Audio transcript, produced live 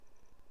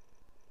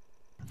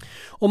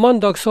Og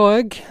mandag sa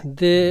jeg,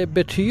 det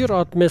betyr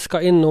at vi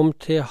skal innom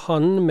til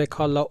han vi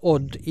kaller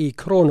Odd i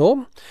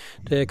krona.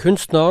 Det er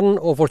kunstnaren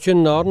og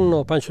forkynnaren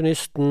og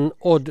pensjonisten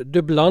Odd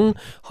Dubland.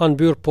 Han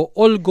bor på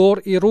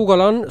Ålgård i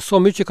Rogaland.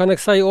 Så mye kan jeg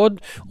si, Odd.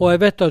 Og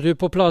jeg vet at du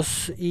er på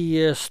plass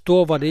i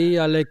stova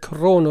di, eller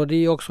krona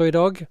di også i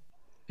dag.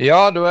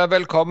 Ja, du er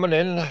velkommen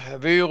inn.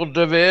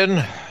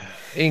 Vyrdeven.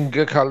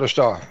 Inge kalles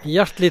det.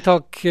 Hjertelig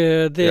takk.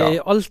 Det er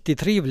alltid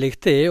trivelig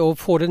det å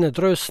få denne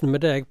drøsen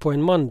med deg på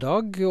en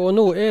mandag. Og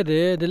nå er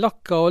det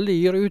lakker og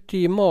lir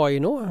ute i mai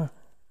nå.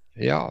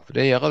 Ja,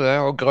 det gjør det.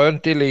 Og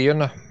grønt i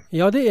liene.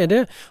 Ja, det er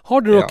det.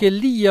 Har du noe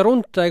lie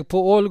rundt deg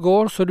på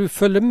Ålgård så du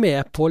følger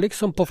med på,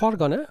 liksom på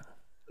fargene?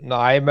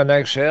 Nei, men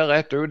jeg ser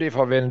rett ut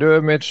fra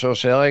vinduet mitt, så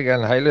ser jeg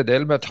en hel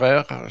del med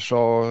trær,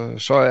 så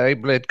er jeg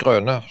blitt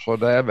grønne, så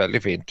det er veldig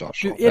fint.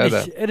 Altså. Du,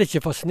 er det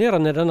ikke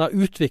fascinerende denne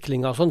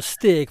utviklingen, sånn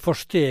steg for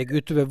steg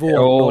utover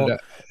våren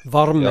og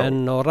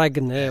varmen og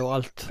regnet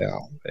og alt?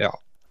 Ja.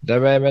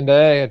 Men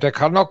det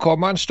kan nok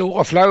komme en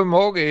stor flaum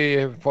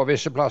også på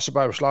visse plasser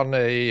på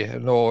Østlandet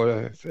nå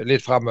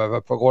litt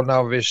fremover, på grunn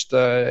av hvis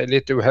det er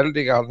litt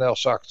uheldig, han har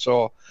sagt,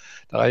 så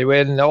det er jo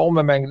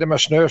enorme mengder med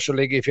snø som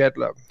ligger i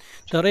fjellet.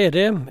 Der er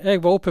det. Jeg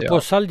var oppe på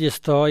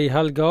Seljestad i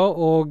helga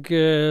og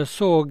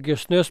så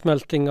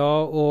snøsmeltinga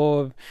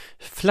og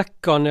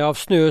flekkene av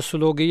snø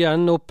som lå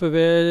igjen oppe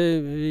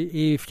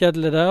i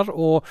fjellet der,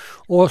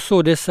 og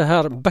så disse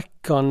her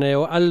bekkene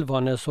og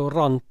elvene som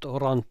rant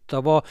og rant.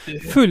 Det var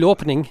full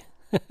åpning.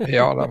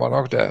 Ja, det var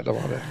nok det. Det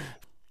var det.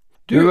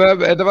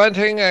 Det var en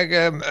ting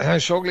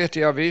jeg så litt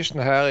i avisen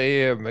her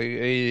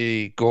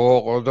i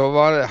går, og da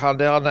var det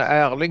han der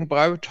Erling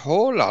Braut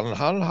Haaland.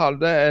 Han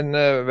hadde en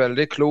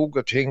veldig klok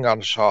ting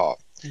han sa.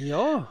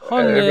 Ja,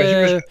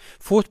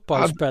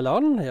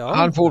 fotballspilleren. Ja.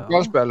 Han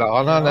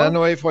fotballspilleren, han er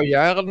nå fra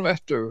Jæren,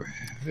 vet du.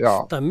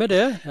 Ja. Stemmer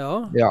det,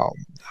 ja.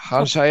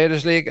 Han sier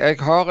det slik, jeg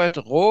har et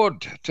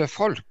råd til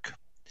folk.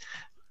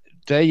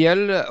 Det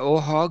gjelder å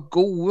ha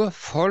gode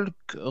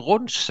folk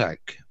rundt seg.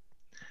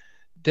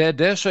 Det er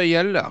det som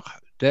gjelder.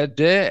 Det er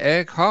det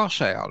jeg har,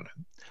 sier han.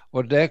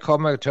 Og det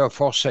kommer jeg til å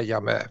fortsette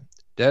med.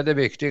 Det er det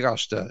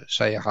viktigste,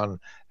 sier han,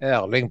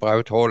 Erling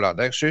Braut Haaland.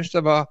 Jeg synes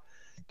det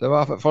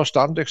var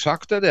forstandig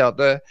sagt det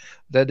der.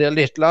 Det der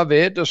lille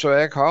vedet som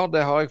jeg har,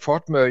 det har jeg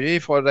fått mye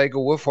fra de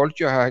gode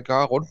folka jeg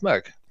har rundt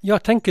meg.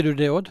 Ja, tenker du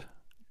det, Odd?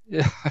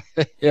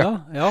 Ja.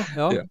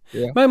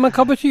 Men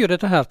hva betyr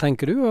dette her,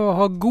 tenker du? Å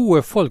ha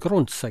gode folk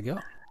rundt seg, ja?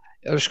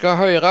 Du skal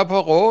høre på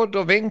råd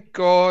og vink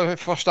og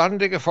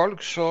forstandige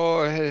folk,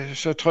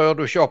 så trør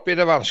du ikke opp i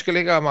det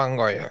vanskelige mange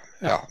ganger.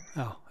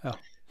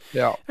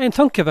 Ja. En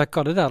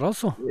tankevekker det der,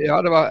 altså. Ja,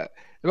 det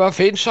var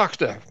fint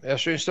sagt det. Jeg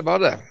synes det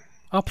var det.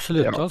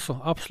 Absolutt,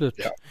 absolutt.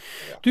 Ja.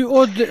 Du,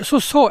 Odd, så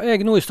sa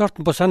jeg nå i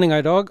starten på sendinga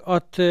i dag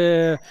at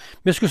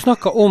vi skulle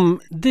snakke om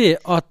det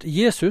at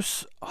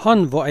Jesus,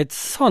 han var et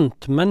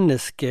sant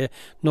menneske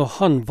når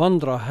han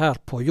vandret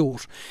her på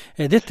jord.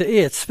 Dette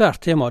er et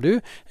svært tema, du.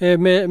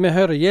 Vi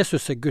hører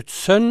Jesus er Guds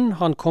sønn,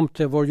 han kom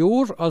til vår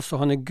jord, altså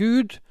han er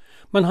Gud,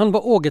 men han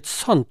var også et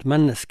sant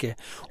menneske.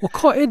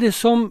 Og hva er det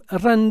som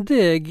renner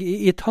deg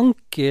i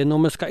tanke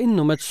når vi skal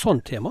innom et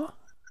sånt tema?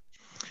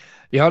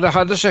 Ja, det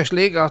hadde seg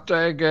slik at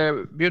jeg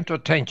begynte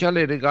å tenke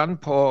litt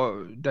på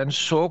den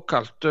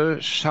såkalte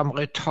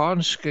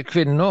samaritanske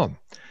kvinnen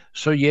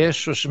som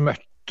Jesus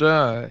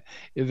møtte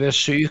ved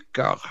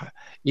Syker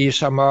i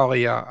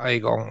Samaria en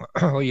gang.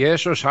 Og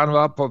Jesus han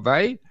var på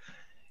vei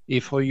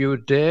fra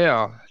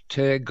Judea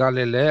til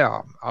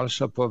Galilea,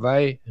 altså på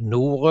vei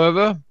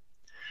nordover.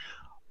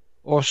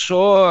 Og så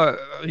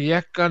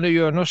gikk han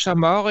gjennom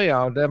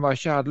Samaria, og det var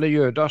ikke alle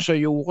jøder som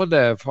gjorde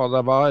det, for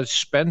det var et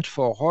spent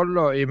forhold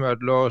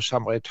mellom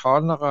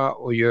samaritanere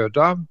og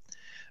jøder.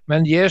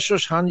 Men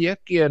Jesus han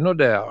gikk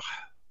gjennom der,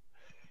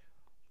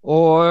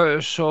 og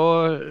så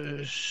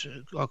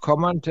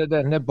kom han til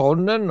denne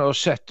brønnen og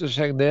sette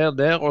seg ned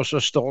der, og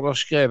så står det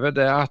skrevet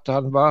det at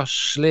han var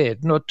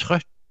sliten og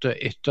trøtt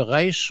etter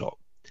reisen.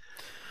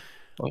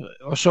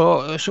 Og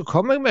så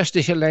kom jeg mest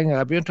ikke lenger.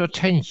 Jeg begynte å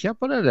tenke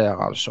på det der,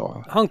 altså.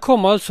 Han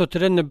kom altså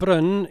til denne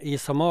brønnen i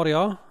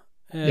Samaria,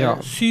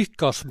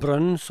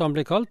 Sykarsbrønnen som han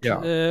ble kalt,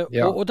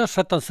 og der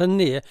satte han seg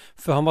ned,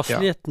 for han var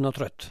sliten og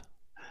trøtt.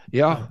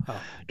 Ja,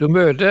 du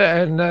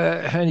møter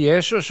en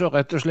Jesus som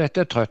rett og slett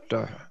er trøtt.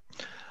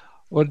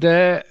 Og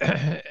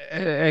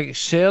jeg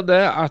ser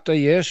det at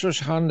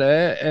Jesus han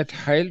er et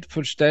helt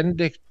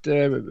fullstendig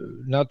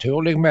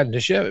naturlig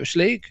menneske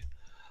slik.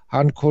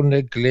 Han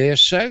kunne glede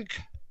seg.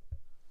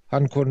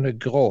 Han kunne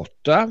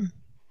gråte,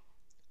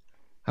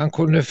 han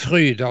kunne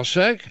fryde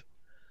seg,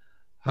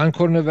 han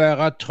kunne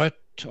være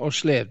trøtt og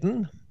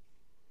sliten,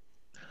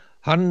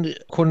 han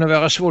kunne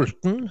være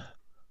sulten,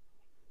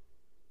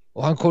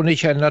 og han kunne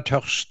kjenne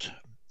tørst.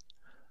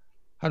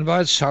 Han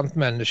var et sant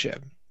menneske.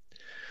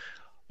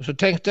 Og så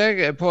tenkte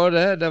jeg på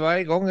det var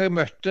en gang jeg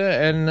møtte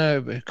en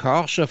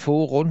kar som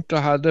for rundt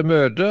og hadde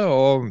møte,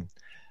 og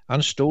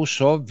han sto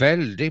så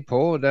veldig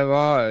på, det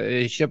var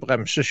ikke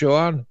bremse sjå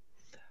han.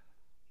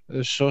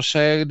 Så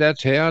sier jeg det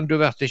til han, du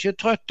blir ikke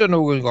trøtt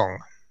noen gang.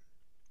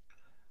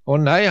 Og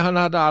nei, han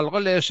hadde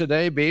aldri lest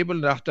det i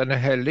Bibelen at Den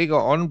hellige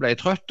ånd ble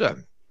trøtt.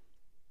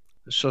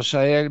 Så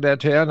sier jeg det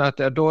til han at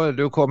da er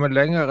du kommet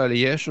lenger enn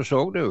Jesus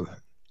òg, du.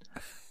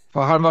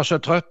 For han var så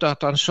trøtt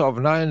at han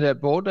sovna i en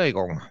båt en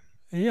gang.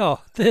 Ja,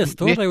 det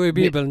står det jo i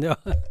Bibelen, ja.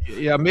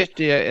 Ja, midt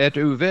i et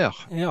uvær.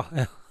 Ja.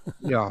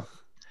 Ja.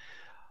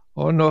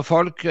 Og når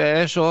folk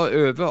er så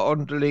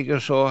overåndelige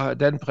så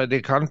den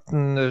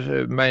predikanten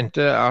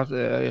mente at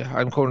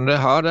han kunne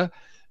ha det,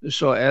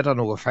 så er det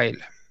noe feil.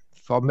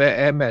 For vi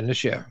er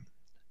mennesker.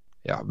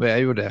 Ja, vi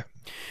er jo det.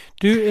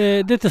 Du,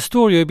 dette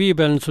står jo i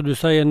Bibelen, som du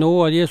sier nå,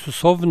 at Jesus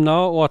sovna,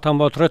 og at han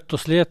var trøtt og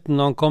sliten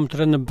når han kom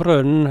til denne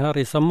brønnen her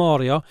i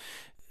Samaria.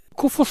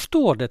 Hvorfor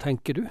står det,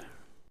 tenker du?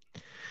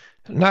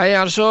 Nei,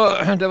 altså,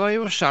 det var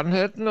jo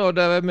sannheten, og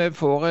vi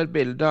får et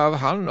bilde av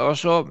han. Og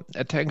så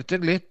jeg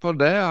tenkte litt på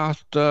det,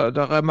 at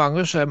det er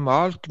mange som har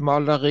malt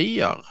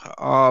malerier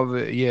av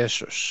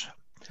Jesus.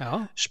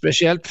 Ja.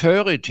 Spesielt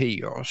før i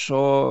tida,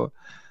 så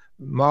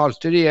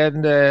malte de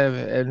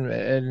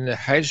en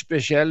helt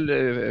spesiell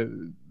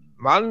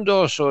mann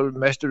da, så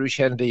mest du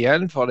kjente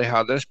igjen, for de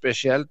hadde en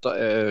spesiell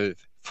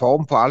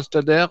form på alt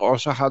det der, og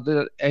så hadde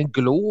de en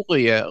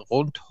glorie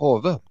rundt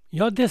hodet.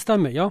 Ja, det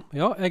stemmer. Ja,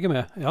 jeg er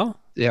med.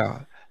 Ja,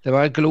 det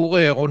var en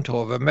glorie rundt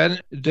hodet, men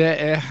det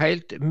er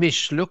helt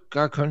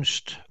mislykket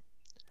kunst.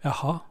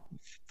 Jaha.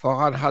 For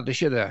han hadde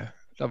ikke det.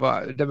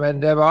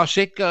 Men det var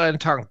sikkert en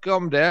tanke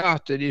om det,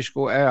 at de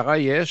skulle ære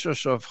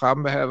Jesus og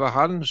fremheve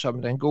han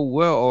som den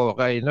gode og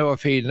rene og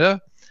fine.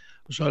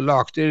 Og så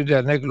lagde de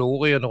denne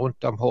glorien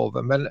rundt om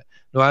hodet. Men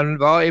når han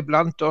var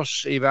iblant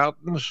oss i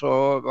verden,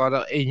 så var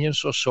det ingen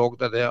som så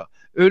det der.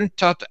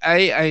 Unntatt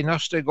en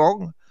eneste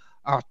gang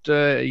at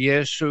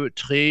Jesu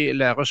 3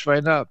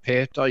 læresveiner,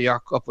 Peter,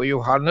 Jakob og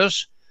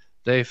Johannes,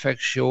 de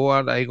fikk se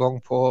han en gang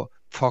på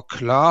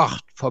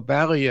forklart på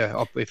berget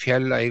oppe i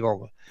fjellet en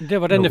gang.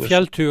 Det var denne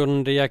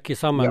fjellturen de gikk i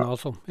sammen,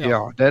 altså?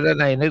 Ja, det er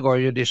den ene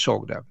gangen de så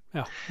det.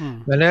 Ja.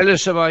 Men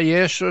ellers var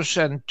Jesus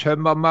en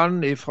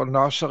tømmermann fra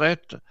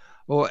Nazaret,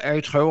 og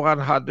jeg tror han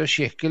hadde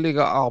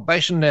skikkelige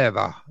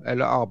arbeidsnever,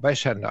 eller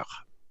arbeidshender.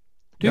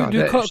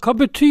 Hva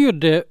betyr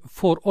det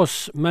for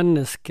oss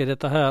mennesker,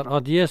 dette her,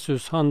 at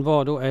Jesus han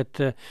var da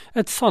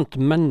et sant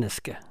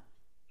menneske?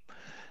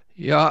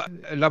 Ja,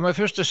 la meg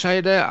først si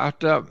det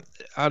at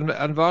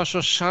han var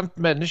så sant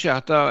menneske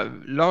at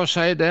la oss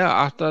si det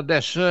at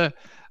disse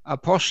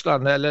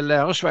apostlene eller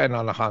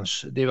læresveinene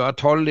hans, de var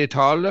 12 i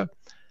tallet,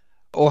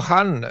 og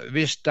han,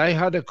 hvis de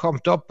hadde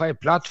kommet opp på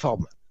en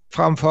plattform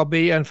framfor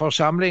en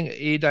forsamling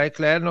i de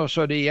klærne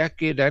som de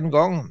gikk i den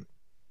gangen,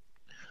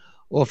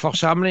 og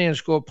forsamlingen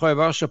skulle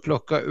prøve å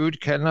plukke ut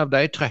hvem av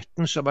de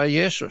 13 som var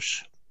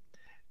Jesus,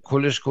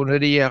 hvordan kunne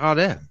de gjøre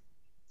det?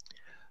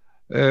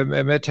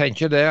 Vi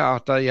tenker det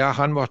at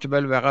han måtte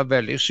vel være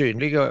veldig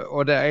synlig,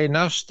 og det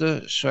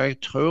eneste som jeg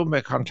tror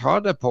vi kan ta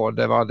det på,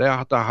 det var det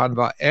at han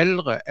var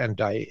eldre enn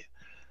de.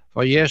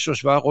 For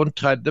Jesus var rundt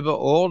 30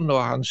 år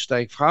når han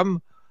steg fram,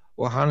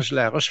 og hans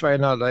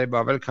læresveiner de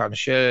var vel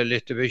kanskje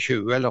litt over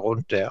 20 eller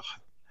rundt der.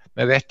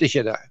 Vi vet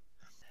ikke det.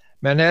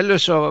 Men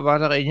ellers så var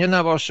det ingen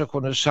av oss som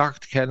kunne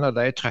sagt hvem av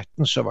de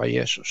 13 som var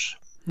Jesus.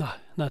 Nei,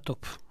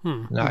 nettopp.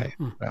 Nei,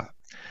 ja.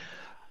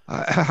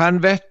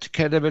 Han vet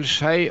hva det vil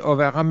si å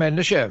være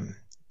menneske.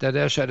 Det er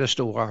det som er det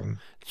store.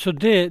 Så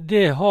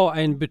det har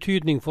en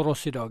betydning for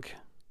oss i dag?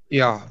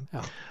 Ja.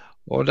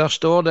 Og der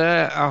står det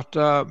at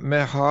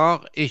vi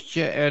har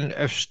ikke en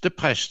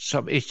øversteprest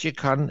som ikke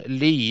kan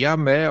lie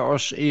med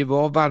oss i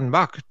vår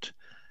vanmakt,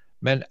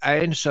 men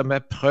en som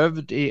er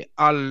prøvd i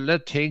alle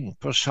ting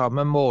på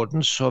samme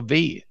måten som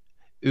vi,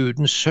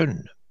 uten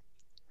synd.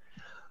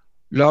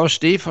 La oss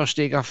derfor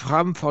stige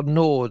fram for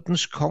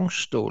nådens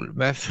kongsstol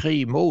med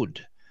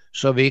frimod,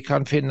 så vi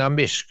kan finne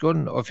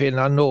miskunn og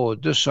finne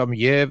nåde som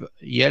gir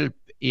hjelp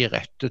i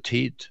rette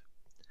tid.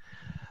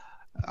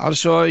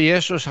 Altså,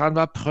 Jesus han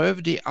var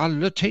prøvd i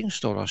alle ting,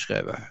 står det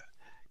skrevet.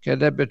 Hva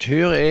det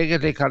betyr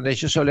egentlig kan det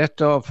ikke så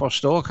lett å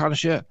forstå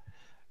kanskje,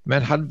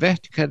 men han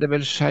vet hva det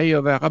vil si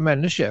å være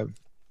menneske.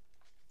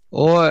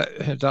 Og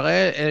det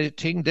er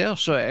ting der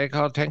som jeg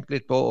har tenkt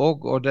litt på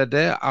også, og det er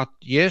det at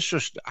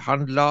Jesus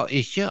han la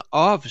ikke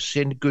av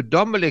sin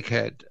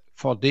guddommelighet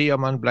fordi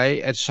om han ble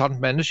et sant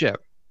menneske.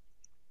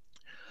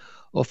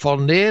 Og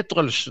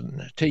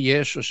fornedrelsen til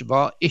Jesus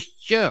var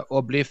ikke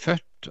å bli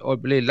født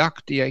og bli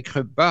lagt i en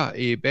krybbe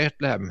i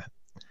Betlehem.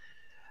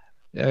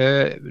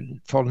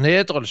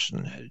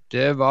 Fornedrelsen,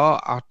 det var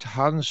at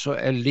han som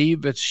er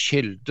livets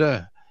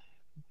kilde,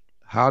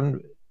 han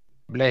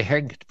ble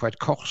hengt på et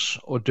kors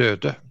og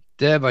døde.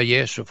 Det var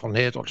Jesu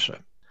fornedrelse.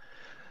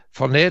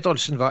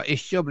 Fornedrelsen var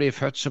ikke å bli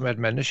født som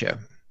et menneske.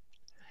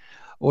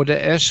 Og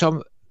det er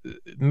som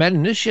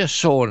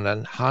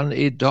menneskesonen han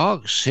i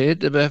dag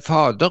sitter ved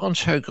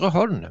Faderens høyre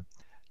hånd.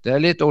 Det er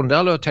litt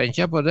underlig å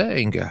tenke på det,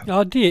 Inge.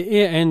 Ja, det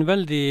er en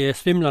veldig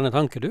svimlende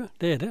tanke, du.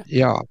 Det er det.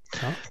 Ja.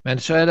 Men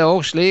så er det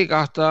også slik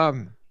at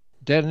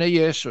denne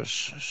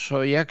Jesus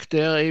som gikk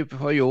der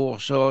på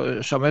jord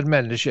som et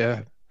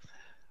menneske,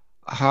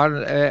 han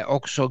er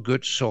også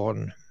Guds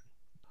sønn.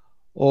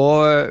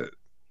 Og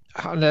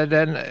Han er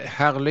den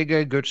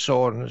herlige Guds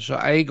sønn som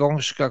en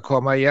gang skal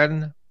komme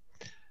igjen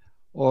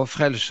og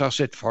frelse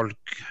sitt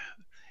folk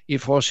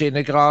ifra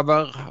sine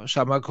graver,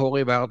 samme hvor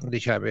i verden de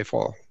kommer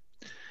ifra.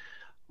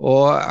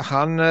 Og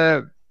han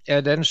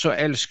er den som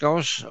elsker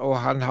oss, og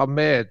han har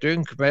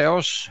medynk med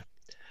oss.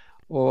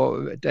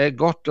 Og det er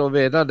godt å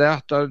vite det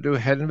at du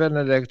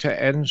henvender deg til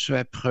en som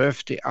er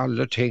prøvd i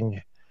alle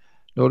ting.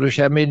 Når du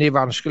kommer inn i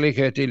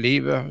vanskelighet i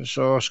livet,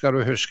 så skal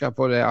du huske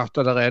på det at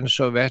det er en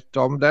som vet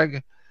om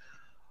deg.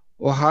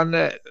 Og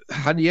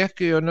han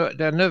gikk gjennom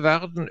denne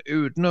verden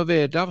uten å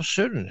vite av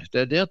synd.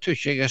 Det der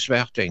tykker jeg er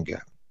svært, Inge.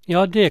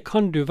 Ja, det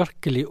kan du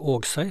virkelig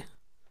òg si.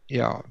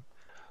 Ja,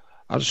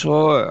 altså,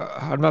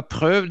 han var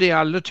prøvd i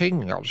alle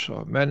ting,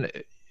 altså, men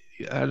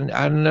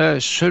han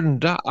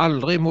synda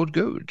aldri mot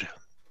Gud.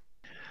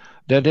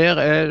 Det der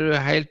er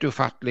helt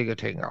ufattelige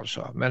ting,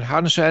 altså. Men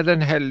han som er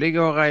den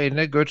hellige og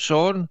rene Guds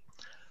sønn,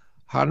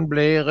 han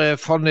blir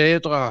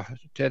fornedret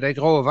til det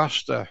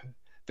groveste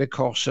ved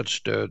korsets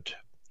død.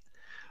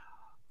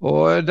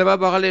 Og det var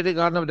bare litt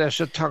grann av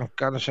disse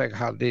tankene som jeg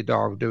hadde i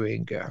dag, du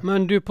Inge.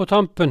 Men du, på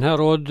tampen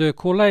her, Odd,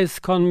 hvordan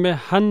kan vi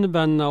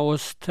henvende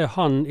oss til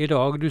han i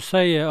dag? Du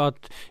sier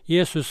at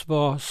Jesus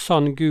var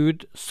sann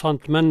Gud,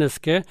 sant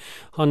menneske.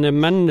 Han er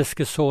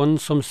menneskesønnen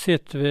som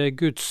sitter ved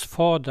Guds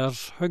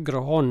Faders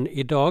høyre hånd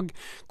i dag.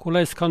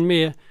 Hvordan kan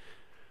vi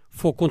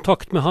få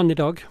kontakt med han i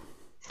dag?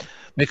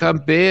 Vi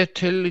kan be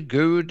til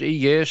Gud i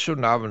Jesu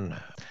navn,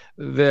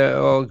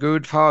 og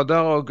Gud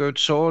Fader og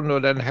Guds Sønn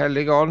og Den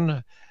hellige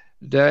ånd.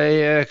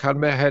 Det kan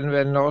vi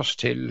henvende oss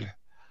til,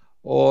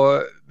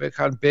 og vi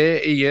kan be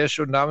i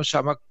Jesu navn,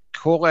 samme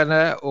hvor en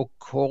er og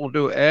hvor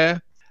du er,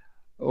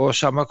 og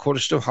samme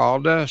hvordan du har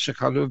det, så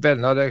kan du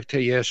vende deg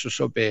til Jesus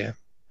og be.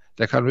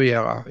 Det kan du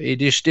gjøre i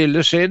de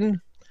stille sinn,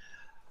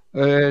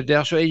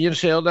 der så ingen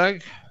ser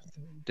deg,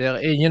 der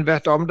ingen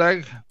vet om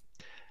deg.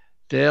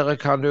 Der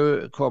kan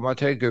du komme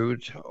til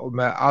Gud og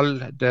med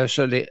alt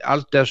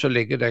det som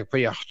ligger deg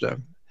på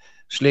hjertet.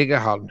 Slik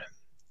er han.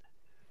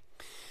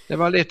 Det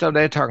var litt av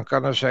de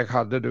tankene som jeg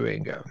hadde, du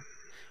Inge.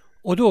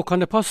 Og da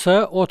kan det passe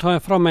å ta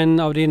fram en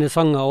av dine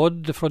sanger,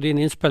 Odd, fra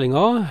dine innspillinger.